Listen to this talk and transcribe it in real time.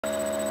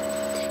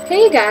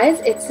Hey you guys,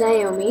 it's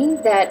Naomi,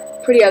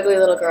 that pretty ugly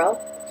little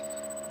girl.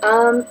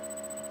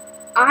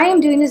 I am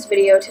doing this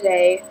video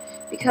today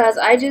because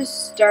I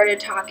just started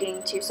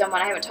talking to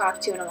someone I haven't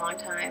talked to in a long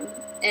time.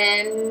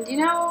 And,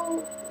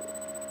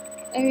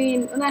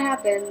 when that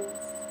happens,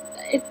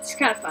 it's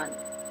kind of fun.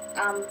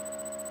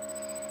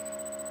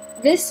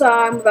 This song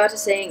I'm about to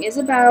sing is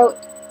about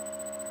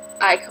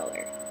eye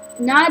color.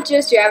 Not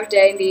just your average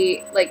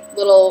dandy,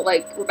 little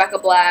Rebecca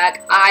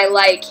Black, I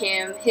like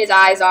him, his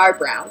eyes are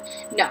brown.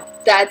 No,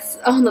 that's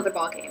a whole nother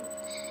ballgame.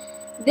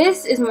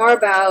 This is more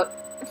about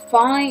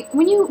falling,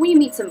 when you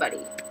meet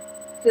somebody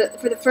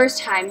for the first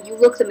time, you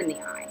look them in the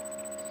eye.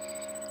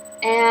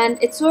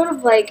 And it's sort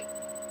of like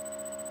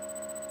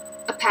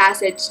a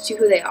passage to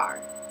who they are.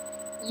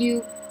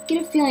 You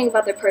get a feeling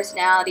about their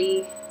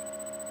personality,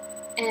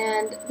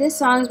 and this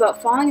song is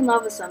about falling in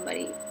love with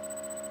somebody,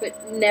 but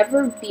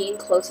never being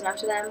close enough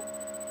to them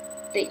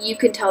that you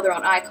can tell their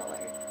own eye color.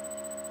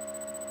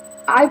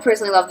 I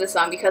personally love this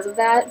song because of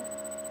that.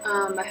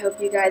 I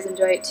hope you guys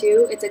enjoy it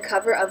too. It's a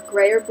cover of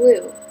Gray or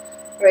Blue,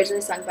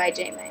 originally sung by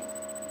J. May.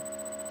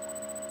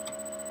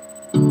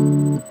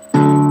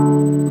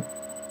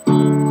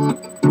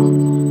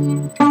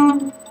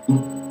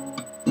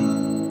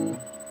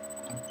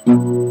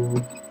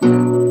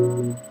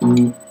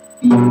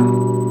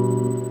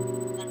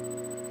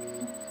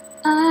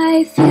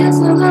 I feel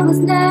so helpless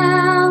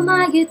now,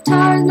 my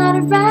guitar's not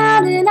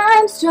around, and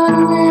I'm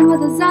struggling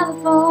with a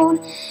xylophone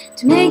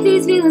to make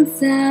these feelings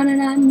sound,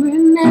 and I'm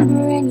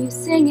remembering you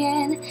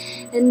singing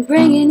and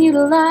bringing you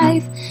to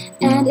life,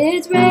 and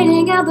it's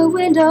raining out the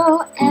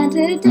window, and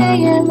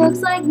today it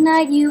looks like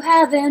night. You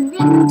haven't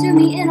written to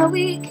me in a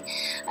week.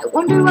 I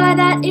wonder why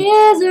that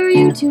is. Are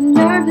you too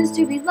nervous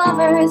to be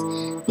lovers?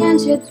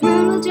 Friendship's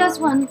ruined with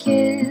just one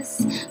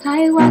kiss.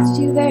 I watched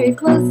you very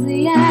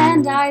closely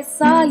and I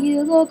saw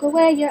you look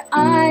away. Your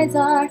eyes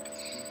are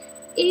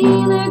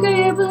either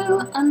gray or blue.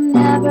 I'm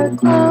never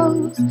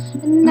close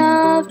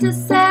enough to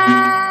say,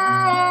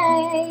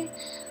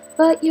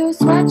 but your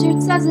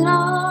sweatshirt says it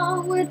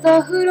all with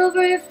the hood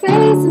over your face,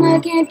 and I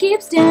can't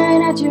keep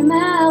staring at your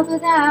mouth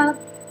without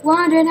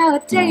wondering how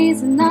it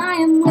tastes. And I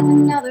am with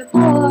another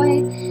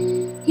boy.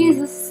 He's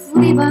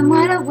asleep, I'm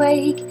wide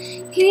awake.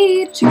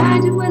 He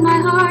tried to win my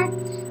heart,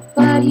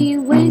 but he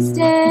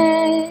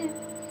wasted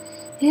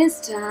his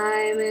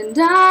time. And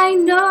I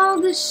know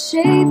the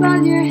shape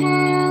of your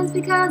hands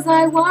because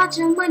I watch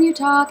them when you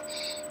talk,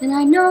 and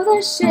I know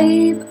the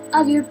shape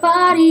of your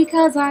body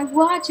because I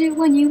watch it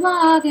when you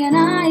walk, and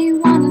I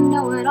want to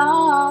know it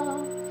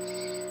all.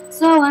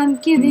 So I'm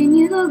giving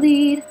you the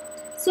lead.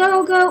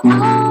 So go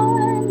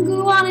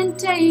on and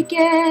take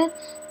it.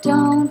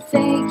 Don't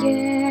fake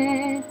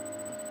it.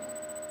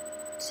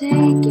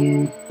 Take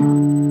it.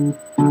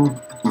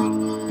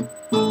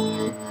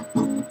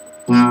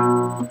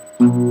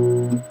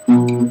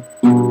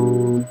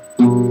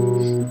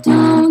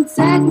 Don't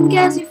second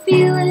guess your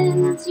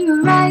feelings. You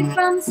were right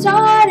from the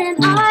start, and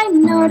I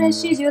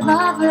noticed she's your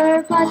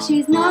lover, but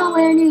she's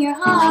nowhere near your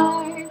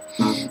heart.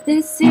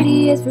 This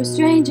city is for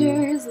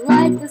strangers,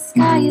 like the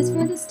sky is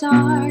for the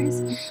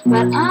stars.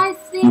 But I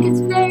think it's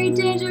very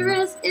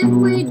dangerous if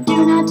we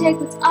do not take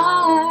what's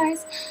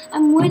ours.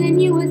 I'm winning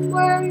you with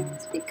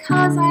words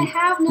because I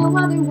have no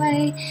other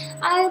way.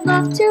 I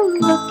love to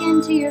look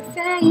into your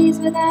face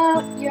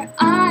without your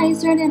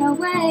eyes turning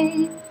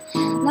away.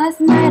 Last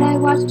night I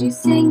watched you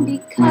sing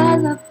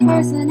because a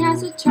person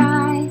has to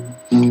try.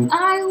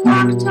 I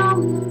walked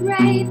home in the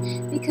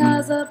rain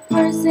because a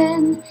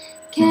person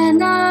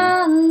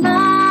cannot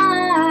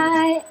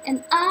lie.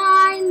 And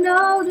I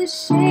know the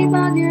shape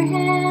of your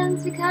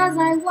hands because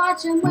I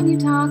watch them when you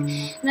talk,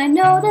 and I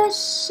know the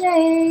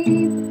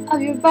shape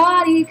of your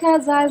body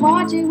because I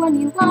watch it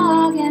when you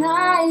walk, and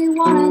I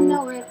want to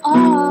know it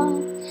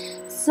all.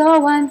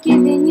 So I'm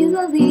giving you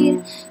the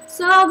lead.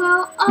 So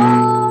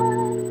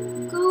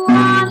go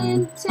on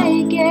and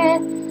take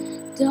it.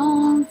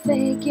 Don't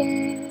fake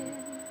it.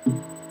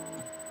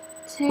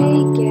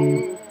 Take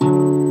it.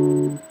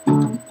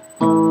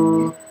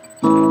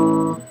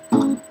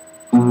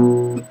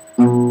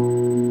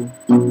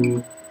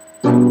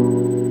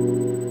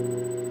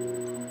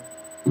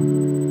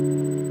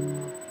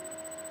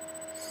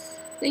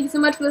 Thank you so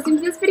much for listening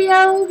to this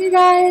video, you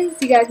guys.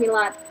 You guys mean a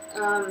lot.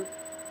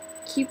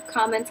 Keep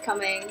comments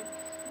coming,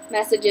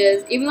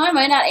 messages, even though I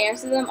might not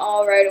answer them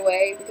all right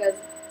away because,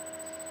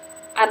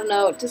 I don't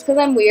know, just because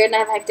I'm weird and I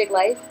have a hectic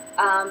life.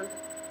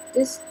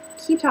 Just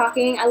keep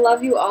talking. I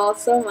love you all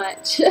so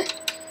much.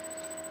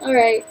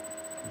 Alright.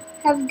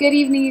 Have a good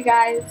evening, you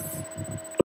guys.